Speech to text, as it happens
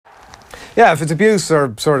Yeah, if it's abuse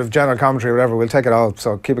or sort of general commentary or whatever, we'll take it all.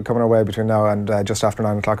 So keep it coming our way between now and just after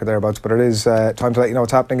 9 o'clock or thereabouts. But it is time to let you know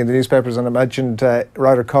what's happening in the newspapers. And I mentioned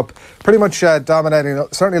Ryder Cup pretty much dominating,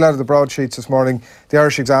 certainly a lot of the broadsheets this morning. The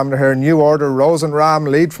Irish Examiner here, new order, Rose and Ram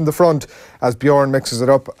lead from the front as Bjorn mixes it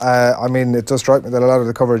up. I mean, it does strike me that a lot of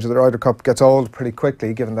the coverage of the Ryder Cup gets old pretty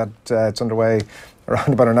quickly, given that it's underway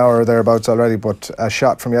around about an hour or thereabouts already. But a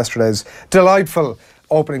shot from yesterday's delightful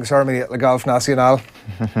opening ceremony at Le Golf National.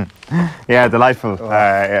 Yeah, delightful.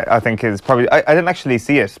 I think is probably. I didn't actually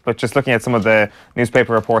see it, but just looking at some of the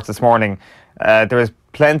newspaper reports this morning, there was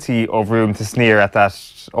plenty of room to sneer at that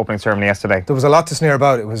opening ceremony yesterday. There was a lot to sneer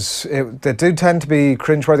about. They did tend to be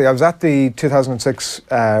cringeworthy. I was at the 2006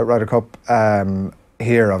 Ryder Cup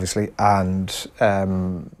here, obviously, and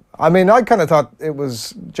I mean, I kind of thought it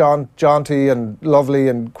was jaunty and lovely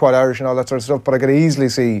and quite Irish and all that sort of stuff, but I could easily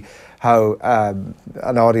see how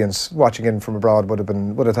an audience watching in from abroad would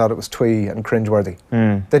have thought it was twee and cringeworthy.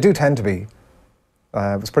 They do tend to be.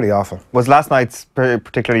 It was pretty awful. Was last night's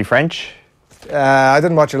particularly French? I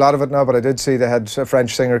didn't watch a lot of it, no, but I did see they had a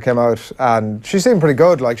French singer came out, and she seemed pretty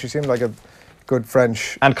good. Like, she seemed like a good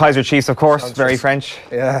French. And Kaiser Chiefs, of course, very French.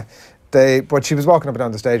 Yeah, but she was walking up and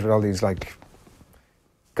down the stage with all these like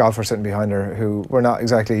golfers sitting behind her who were not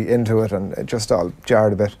exactly into it, and it just all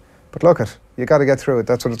jarred a bit. But look you got to get through it.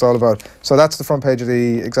 That's what it's all about. So that's the front page of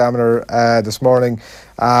the Examiner this morning.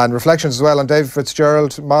 And reflections as well on Davy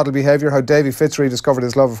Fitzgerald, model behaviour, how Davy Fitz rediscovered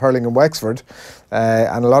his love of hurling in Wexford.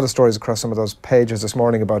 And a lot of stories across some of those pages this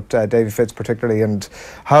morning about Davy Fitz particularly, and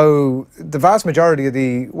how the vast majority of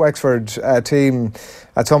the Wexford team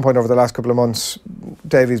at some point over the last couple of months,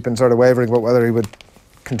 Davy's been sort of wavering about whether he would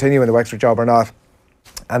continue in the Wexford job or not.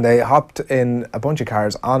 And they hopped in a bunch of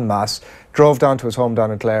cars en masse, drove down to his home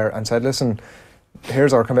down in Clare and said, listen,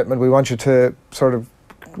 here's our commitment. We want you to sort of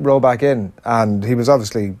row back in. And he was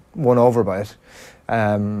obviously won over by it.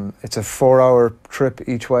 It's a 4-hour trip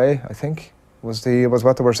each way, I think, was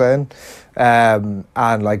what they were saying. And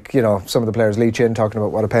like, you know, some of the players leech in talking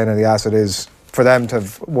about what a pain in the ass it is for them to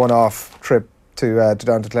have one-off trip to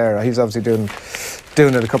down to Clare. He's obviously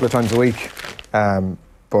doing it a couple of times a week.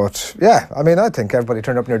 But yeah, I mean, I think everybody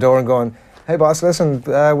turned up in your door and going, hey boss, listen,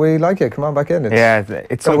 we like you, come on back in.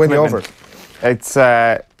 It's going to win you over. It's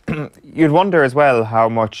you'd wonder as well how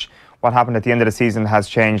much what happened at the end of the season has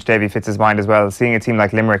changed Davy Fitz's mind as well. Seeing a team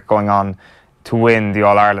like Limerick going on to win the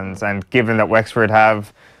All-Irelands, and given that Wexford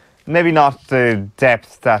have maybe not the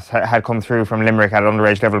depth that had come through from Limerick at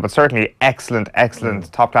underage level, but certainly excellent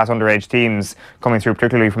top-class underage teams coming through,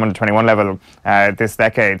 particularly from under-21 level this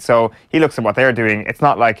decade. So he looks at what they're doing. It's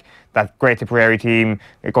not like that great Tipperary team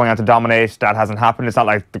going on to dominate. That hasn't happened. It's not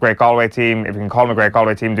like the great Galway team, if you can call them a great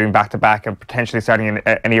Galway team, doing back-to-back and potentially starting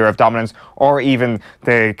an era of dominance, or even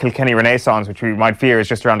the Kilkenny Renaissance, which we might fear is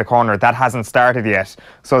just around the corner. That hasn't started yet.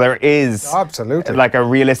 So there is absolutely like a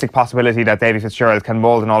realistic possibility that Davy Fitzgerald can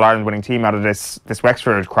mould an All-Ireland winning team out of this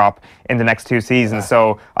Wexford crop in the next 2 seasons.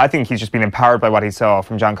 So I think he's just been empowered by what he saw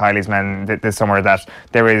from John Kiley's men this summer, that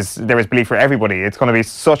there is belief for everybody. It's going to be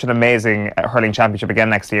such an amazing hurling championship again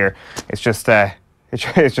next year. It's just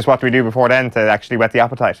what do we do before then to actually whet the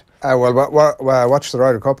appetite? Watch the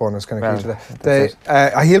Ryder Cup one is kind of key to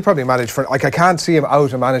that. He'll probably manage for, like, I can't see him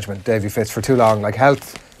out of management, Davy Fitz, for too long, like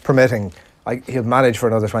health permitting. He'll manage for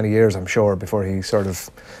another 20 years, I'm sure, before he sort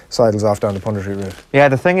of sidles off down the punditry route. Yeah,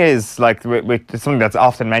 the thing is, like, it's something that's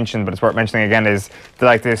often mentioned, but it's worth mentioning again, is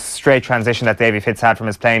like this straight transition that Davy Fitz had from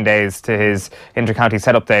his playing days to his inter-county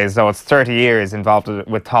setup days. So it's 30 years involved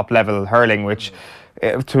with top-level hurling, which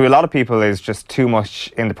to a lot of people is just too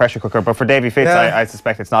much in the pressure cooker, but for Davy Fitz, I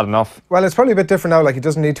suspect it's not enough. Well, it's probably a bit different now. Like, he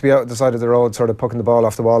doesn't need to be out at the side of the road sort of pucking the ball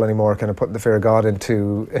off the wall anymore, kind of putting the fear of God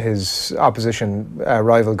into his opposition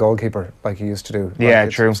rival goalkeeper like he used to do. Yeah,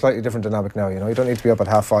 it's true. It's a slightly different dynamic now, you know. You don't need to be up at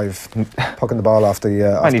 5:30 pucking the ball off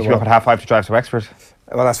the I need to be up at 5:30 to drive to Wexford.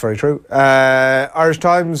 Well, that's very true. Irish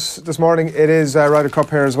Times this morning, it is Ryder Cup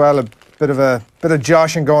here as well. A bit of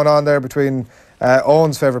joshing going on there between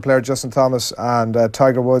Owen's favourite player, Justin Thomas, and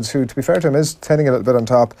Tiger Woods, who, to be fair to him, is tending a little bit on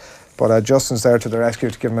top. But Justin's there to the rescue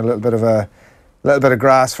to give him a little bit of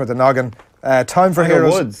grass for the noggin. Time for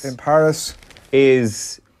heroes Woods in Paris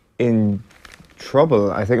is in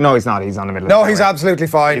trouble, I think. No, he's not. He's on the middle. No, he's absolutely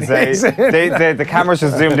fine. The cameras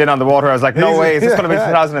just zoomed in on the water. I was like, no way, is this going to be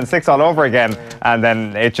 2006 all over again? And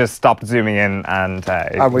then it just stopped zooming in, and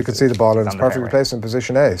we could see the ball in its perfectly placed in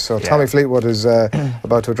position A. So Tommy Fleetwood is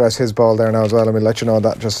about to address his ball there now as well, and we'll let you know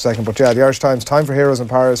that in just a second. But yeah, the Irish Times, time for heroes in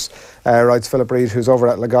Paris, writes Philip Reid, who's over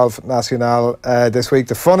at Le Golf National this week.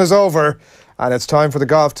 The fun is over, and it's time for the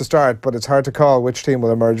golf to start, but it's hard to call which team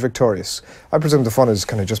will emerge victorious. I presume the fun is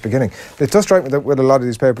kind of just beginning. It does strike me that with a lot of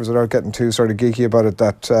these papers, without getting too sort of geeky about it,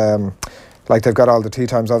 that like they've got all the tee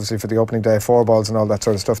times obviously for the opening day, 4 balls and all that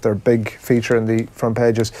sort of stuff. They're a big feature in the front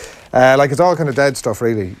pages. Like it's all kind of dead stuff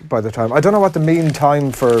really by the time. I don't know what the mean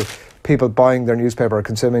time for people buying their newspaper or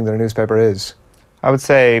consuming their newspaper is. I would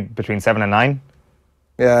say between 7 and 9.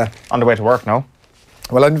 Yeah. On the way to work, no?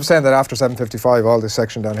 Well, I'm saying that after 7:55, all this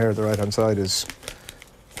section down here at the right-hand side is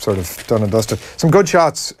sort of done and dusted. Some good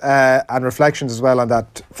shots and reflections as well on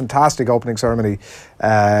that fantastic opening ceremony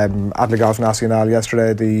at Le Golf National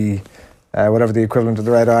yesterday. The whatever the equivalent of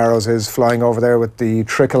the red arrows is, flying over there with the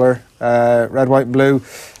tricolour, red, white and blue,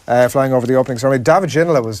 flying over the opening ceremony. David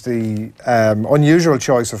Ginola was the unusual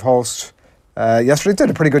choice of host yesterday. He did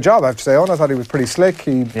a pretty good job, I have to say. I thought he was pretty slick.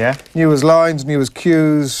 He knew his lines, knew his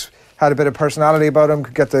cues, had a bit of personality about him.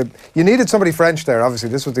 Could get the. You needed somebody French there, obviously.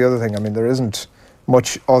 This was the other thing. I mean, there isn't going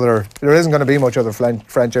to be much other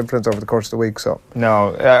French influence over the course of the week. So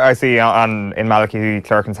no, I see in Malachi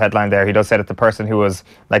Clerkin's headline there, he does say that the person who was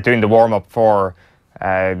like doing the warm up for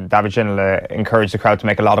David Ginola encouraged the crowd to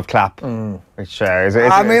make a lot of clap, which is.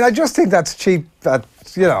 I mean, I just think that's cheap. That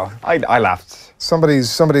I laughed.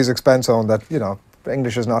 Somebody's expense on that.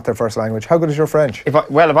 English is not their first language. How good is your French? If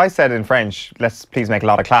I said in French, let's please make a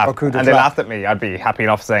lot of clap, and they laughed at me, I'd be happy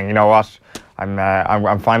enough saying, you know what,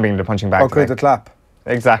 I'm fine being the punching bag. How good the clap?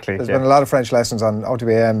 Exactly. There's been a lot of French lessons on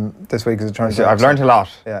OTB AM this week, as it turns out. I've learned a lot.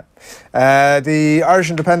 Yeah. The Irish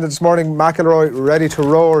Independent this morning, McIlroy ready to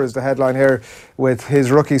roar is the headline here, with his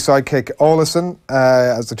rookie sidekick Olesen,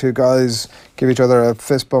 as the two guys give each other a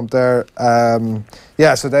fist bump there.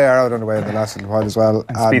 So they are out on the way in the last little while as well.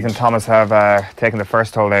 And Spieth and Thomas have taken the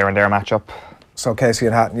first hole there in their matchup. So Casey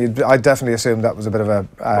and Hatton, I'd definitely assume that was a bit of a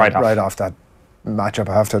write-off that matchup,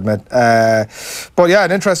 I have to admit. But yeah,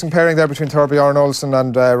 an interesting pairing there between Thorbjorn Olesen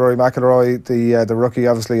and Rory McIlroy, the rookie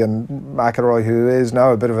obviously, and McIlroy, who is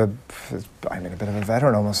now a bit of a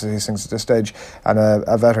veteran almost of these things at this stage, and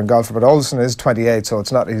a veteran golfer. But Olesen is 28, so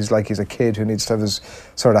it's not he's a kid who needs to have his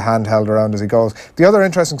sort of hand held around as he goes. The other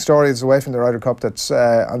interesting story is away from the Ryder Cup that's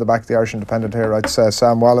on the back of the Irish Independent here, writes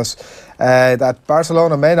Sam Wallace, that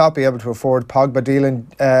Barcelona may not be able to afford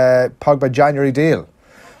Pogba January deal,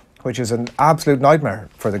 which is an absolute nightmare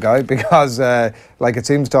for the guy, because it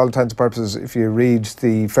seems to all intents and purposes, if you read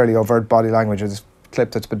the fairly overt body language of this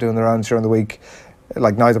clip that's been doing the rounds during the week,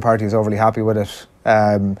 like neither party is overly happy with it.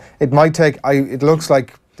 It might take, it looks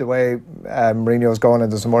like the way Mourinho's going,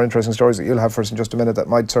 and there's some more interesting stories that you'll have for us in just a minute that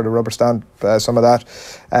might sort of rubber stamp some of that.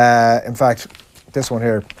 In fact, this one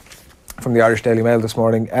here from the Irish Daily Mail this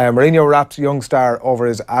morning, Mourinho raps young star over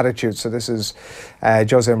his attitude. So this is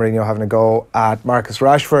José Mourinho having a go at Marcus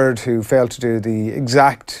Rashford, who failed to do the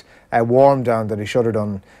exact warm down that he should have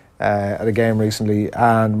done at a game recently,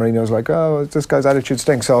 and Mourinho's like, oh, this guy's attitude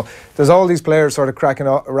stinks. So there's all these players sort of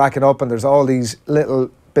racking up, and there's all these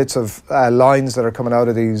little bits of lines that are coming out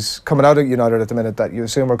of United at the minute that you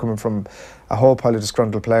assume are coming from a whole pile of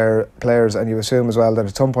disgruntled players, and you assume as well that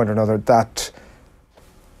at some point or another that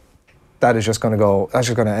is just going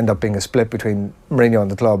to end up being a split between Mourinho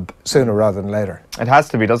and the club sooner rather than later. It has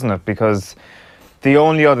to be, doesn't it? Because the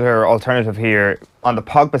only other alternative here on the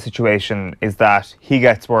Pogba situation is that he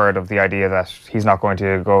gets word of the idea that he's not going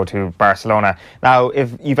to go to Barcelona. Now,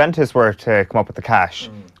 if Juventus were to come up with the cash,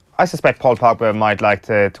 I suspect Paul Pogba might like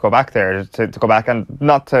to go back there, to go back, and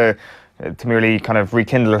not to merely kind of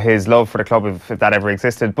rekindle his love for the club if that ever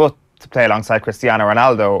existed, but to play alongside Cristiano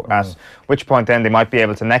Ronaldo, at which point then they might be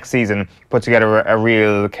able to next season put together a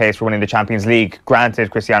real case for winning the Champions League. Granted,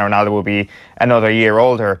 Cristiano Ronaldo will be another year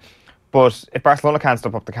older, but if Barcelona can't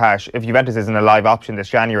stop up the cash, if Juventus isn't a live option this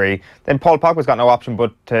January, then Paul Pogba's got no option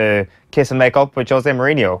but to kiss and make up with José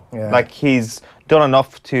Mourinho. Like, he's done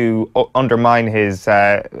enough to undermine his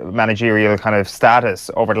managerial kind of status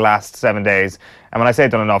over the last 7 days. And when I say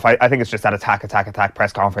done enough, I think it's just that attack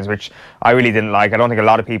press conference, which I really didn't like. I don't think a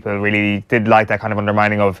lot of people really did like that kind of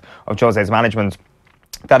undermining of José's management.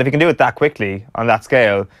 That if he can do it that quickly on that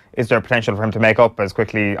scale, is there potential for him to make up as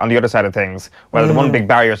quickly on the other side of things? Well, the one big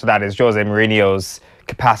barrier to that is José Mourinho's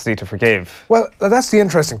capacity to forgive. Well, that's the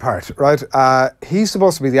interesting part, right? He's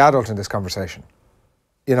supposed to be the adult in this conversation.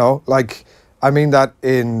 I mean that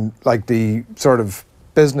in the sort of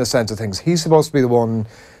business sense of things. He's supposed to be the one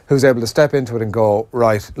who's able to step into it and go,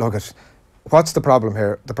 right, look at, what's the problem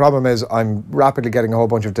here? The problem is I'm rapidly getting a whole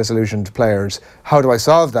bunch of disillusioned players. How do I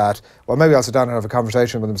solve that? Well, maybe I'll sit down and have a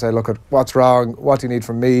conversation with them and say, look, at what's wrong? What do you need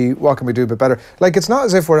from me? What can we do a bit better? It's not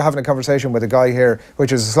as if we're having a conversation with a guy here,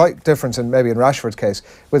 which is a slight difference in maybe in Rashford's case,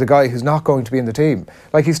 with a guy who's not going to be in the team.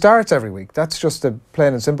 He starts every week. That's just the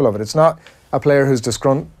plain and simple of it. It's not a player who's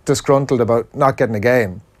disgruntled about not getting a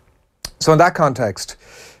game. So in that context,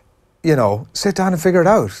 you know, sit down and figure it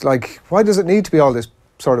out. Like, why does it need to be all this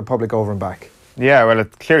sort of public over and back? Yeah, well,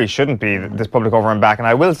 it clearly shouldn't be this public over and back. And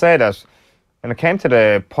I will say that when it came to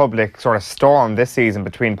the public sort of storm this season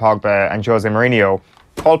between Pogba and Jose Mourinho,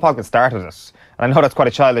 Paul Pogba started it. And I know that's quite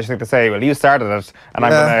a childish thing to say. Well, you started it, and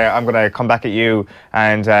I'm gonna come back at you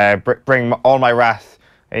and bring all my wrath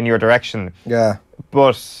in your direction. Yeah.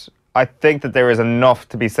 But I think that there is enough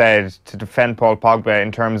to be said to defend Paul Pogba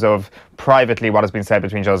in terms of privately what has been said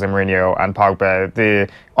between Jose Mourinho and Pogba. The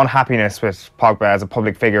unhappiness with Pogba as a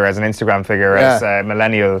public figure, as an Instagram figure, as a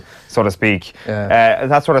millennial, so to speak.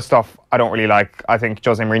 That sort of stuff I don't really like. I think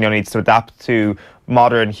Jose Mourinho needs to adapt to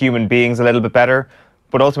modern human beings a little bit better.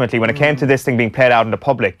 But ultimately, when it came to this thing being played out in the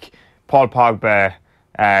public, Paul Pogba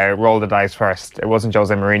rolled the dice first. It wasn't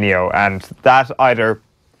Jose Mourinho. And that either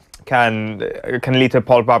can lead to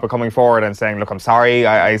Paul Pogba coming forward and saying, look, I'm sorry,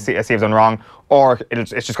 I see I've done wrong, or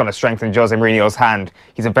it's just going to strengthen Jose Mourinho's hand.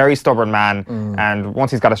 He's a very stubborn man, and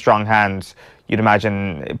once he's got a strong hand, you'd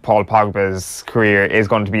imagine Paul Pogba's career is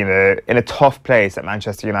going to be in a tough place at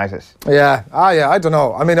Manchester United. Yeah, I don't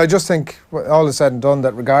know. I mean, I just think all is said and done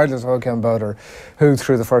that regardless of how it came about or who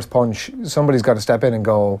threw the first punch, somebody's got to step in and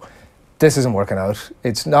go, this isn't working out.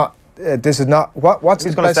 It's not. This is not what's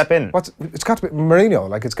Who's going to step in? It's got to be Mourinho.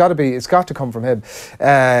 Like it's got to come from him.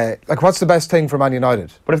 Like what's the best thing for Man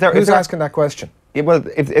United? But who's asking that question? Well,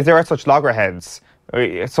 if there are such loggerheads,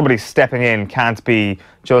 somebody stepping in can't be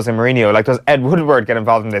Jose Mourinho. Like, does Ed Woodward get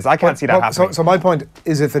involved in this? I can't see that happening. So my point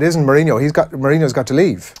is, if it isn't Mourinho, Mourinho's got to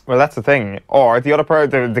leave. Well, that's the thing. Or the other part,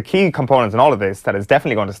 the key component in all of this that is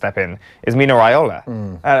definitely going to step in is Mino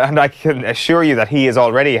Raiola, and I can assure you that he is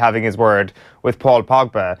already having his word with Paul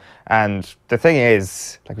Pogba. And the thing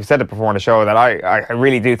is, like we said it before on the show, that I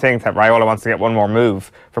really do think that Raiola wants to get one more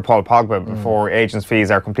move for Paul Pogba before agents'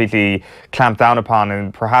 fees are completely clamped down upon,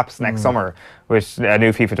 and perhaps next summer with a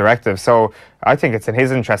new FIFA directive. So I think it's in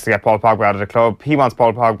his interest to get Paul Pogba out of the club. He wants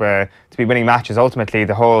Paul Pogba to be winning matches. Ultimately,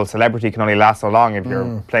 the whole celebrity can only last so long if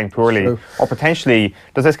you're playing poorly. True. Or potentially,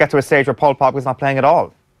 does this get to a stage where Paul Pogba's not playing at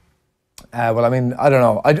all? Well, I mean, I don't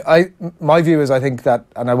know. My view is, I think that,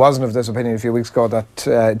 and I wasn't of this opinion a few weeks ago, that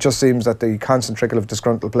it just seems that the constant trickle of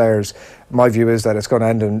disgruntled players, my view is that it's going to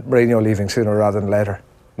end in Mourinho leaving sooner rather than later.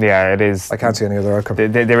 Yeah, it is. I can't see any other outcome.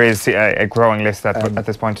 There is a growing list at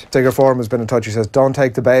this point. Tigger Forum has been in touch. He says, don't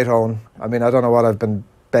take the bait, Owen. I mean, I don't know what I've been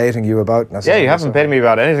baiting you about. Yeah, you haven't baited me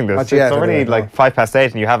about anything. It's already like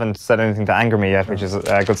 8:05 and you haven't said anything to anger me yet, which is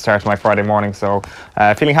a good start to my Friday morning. So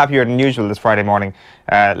feeling happier than usual this Friday morning.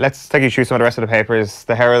 Let's take you through some of the rest of the papers.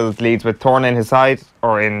 The Herald leads with Thorne in his side,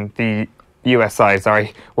 or in the US side,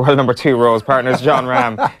 sorry. World number 2 Rose partners John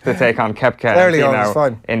Ram to take on Kepka and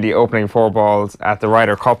Tino in the opening 4 balls at the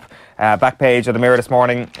Ryder Cup. Back page of the Mirror this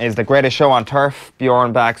morning is the greatest show on turf.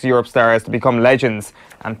 Bjorn backs Europe stars to become legends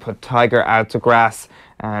and put Tiger out to grass.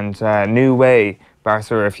 And new way,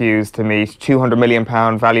 Barca refused to meet £200 million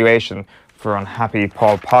valuation for unhappy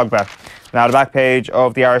Paul Pogba. Now, the back page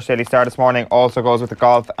of the Irish Daily Star this morning also goes with the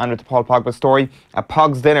golf and with the Paul Pogba story. A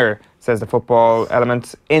Pog's dinner, says the football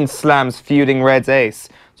element, in slams feuding Reds ace.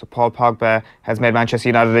 So Paul Pogba has made Manchester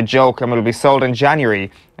United a joke and will be sold in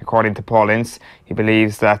January, according to Paul Ince. He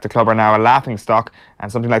believes that the club are now a laughingstock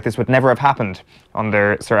and something like this would never have happened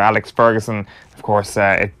under Sir Alex Ferguson. Of course,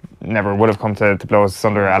 it never would have come to blows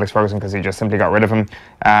under Alex Ferguson because he just simply got rid of him.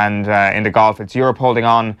 And in the golf, it's Europe holding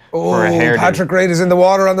on for a hairdo. Patrick Reed is in the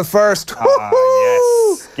water on the first.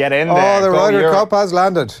 Yes, get in there. Oh, the Ryder Cup has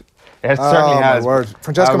landed. It certainly has. My word.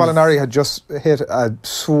 Francesco Molinari had just hit a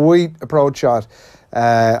sweet approach shot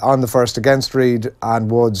on the first against Reed and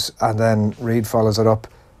Woods, and then Reed follows it up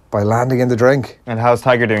by landing in the drink. And how's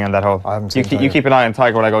Tiger doing on that hole? You keep an eye on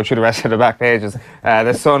Tiger while I go through the rest of the back pages.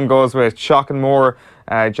 The Sun goes with shock and more.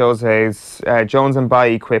 José's Jones and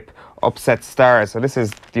Bailly quip upset stars. So this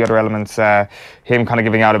is the other elements, him kind of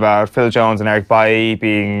giving out about Phil Jones and Eric Bailly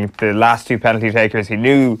being the last 2 penalty takers. He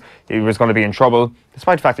knew he was going to be in trouble,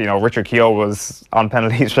 despite the fact that, you know, Richard Keogh was on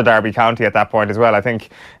penalties for Derby County at that point as well. I think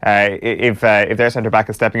if their centre-back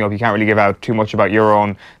is stepping up, you can't really give out too much about your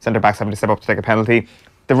own centre-backs having to step up to take a penalty.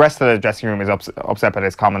 The rest of the dressing room is upset by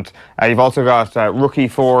this comment. You've also got rookie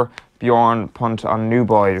 4, Bjorn punt on new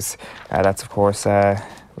boys. That's, of course,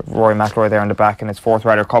 Rory McIlroy there on the back in his 4th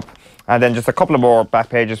Ryder Cup. And then just a couple of more back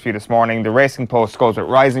pages for you this morning. The Racing Post goes with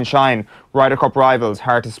rise and shine. Ryder Cup rivals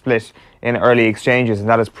hard to split in early exchanges, and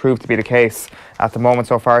that has proved to be the case at the moment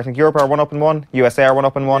so far. I think Europe are 1-1, USA are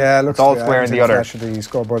 1-1. Yeah, it's all square in the other. The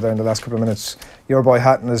scoreboard there in the last couple of minutes. Your boy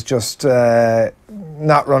Hatton has just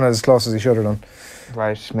not run as close as he should have done.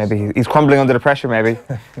 Right, maybe he's crumbling under the pressure, maybe.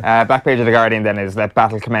 Back page of The Guardian then is let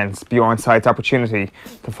battle commence. Bjorn cites opportunity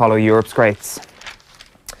to follow Europe's greats.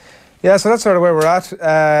 Yeah, so that's sort of where we're at.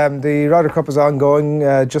 The Ryder Cup is ongoing.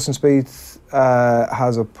 Justin Spieth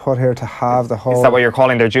has a putt here to have the hole. Is that what you're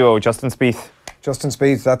calling their duo, Justin Spieth? Justin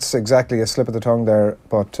Spieth, that's exactly a slip of the tongue there.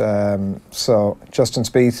 But so Justin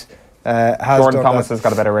Spieth has Jordan done Thomas that. has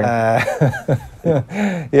got a better ring.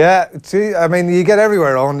 Yeah, see, I mean, you get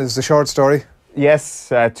everywhere, Owen, is the short story.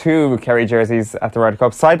 Yes, 2 Kerry jerseys at the Ryder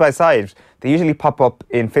Cup, side by side. They usually pop up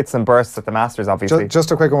in fits and bursts at the Masters, obviously. Just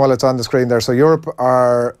a quick one while it's on the screen there. So Europe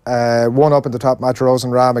are 1 up in the top match. Rose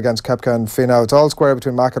and Ram against Koepka and Finau. It's all square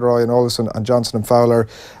between McIlroy and Olesen and Johnson and Fowler.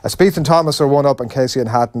 Spieth and Thomas are 1 up, and Casey and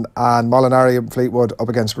Hatton, and Molinari and Fleetwood up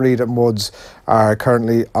against Reid and Woods are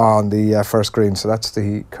currently on the first green. So that's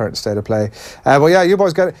the current state of play. Well, yeah, you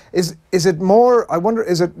boys get it. Is it more? I wonder.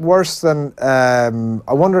 Is it worse than? I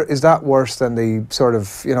wonder. Is that worse than the sort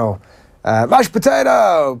of mashed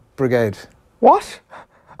potato brigade? What?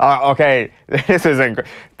 Okay, this isn't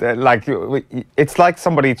like it's like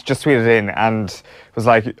somebody just tweeted in and was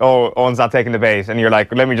like, "Oh, Owen's not taking the bait," and you're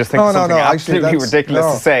like, "Let me just think of something absolutely ridiculous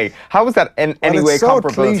to say." How is that in any way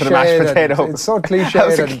comparable to the mashed potato? It's so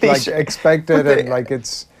cliched and like expected, and like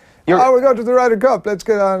it's. Oh, we're going to the Ryder Cup. Let's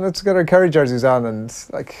get on. Let's get our Kerry jerseys on, and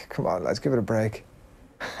like, come on, let's give it a break.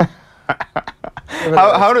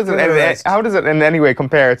 How does it in any way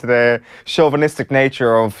compare to the chauvinistic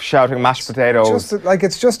nature of shouting mashed potatoes?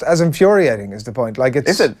 It's just as infuriating is the point. Like it's.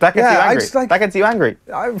 Is it? That gets you angry. That gets you angry.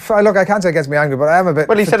 Look, I can't say it gets me angry, but I am a bit.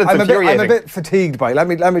 Well, he said it's infuriating. I'm a bit fatigued by it.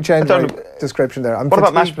 Let me change my description there. What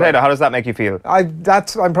about mashed potato? How does that make you feel? I'm in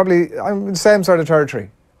the same sort of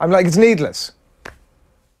territory. I'm like, it's needless.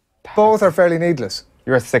 Both are fairly needless.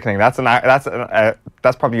 You're sickening. That's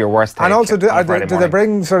probably your worst take. And also, do they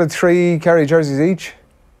bring sort of 3 Kerry jerseys each?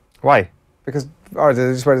 Why? Because they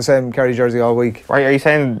just wear the same Kerry jersey all week. Why are you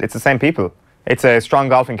saying it's the same people? It's a strong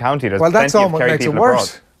golfing county. There's that's plenty all of what Kerry makes it people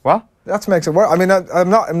worse. abroad. What? That makes it worse. I mean, I'm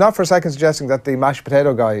not for a second suggesting that the mashed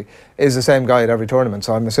potato guy is the same guy at every tournament.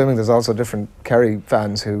 So I'm assuming there's also different Kerry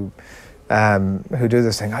fans who do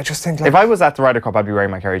this thing. I just think, like, if I was at the Ryder Cup, I'd be wearing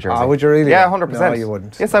my Kerry jersey. Would you really? Yeah, 100%. No, you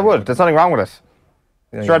wouldn't. Yes, I would. There's nothing wrong with it.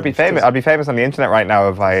 Yeah, sure, I'd be famous. I'd be famous on the internet right now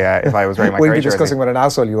if I was wearing my Kerry jersey. We'd be discussing what an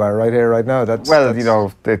asshole you are right here, right now. It's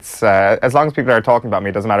as long as people are talking about me,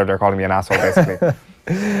 it doesn't matter if they're calling me an asshole, basically.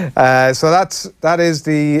 So that is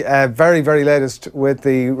the very, very latest with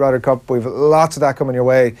the Ryder Cup. We've lots of that coming your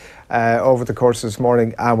way over the course of this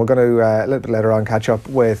morning, and we're going to a little bit later on catch up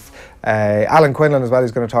with Alan Quinlan as well.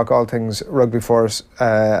 He's going to talk all things rugby for us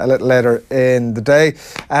a little later in the day.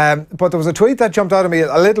 But there was a tweet that jumped out at me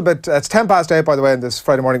a little bit. It's 8:10 by the way on this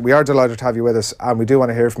Friday morning. We are delighted to have you with us, and we do want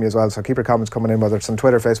to hear from you as well, so keep your comments coming in, whether it's on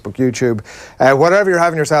Twitter, Facebook, YouTube, whatever you're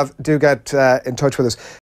having yourself, do get in touch with us.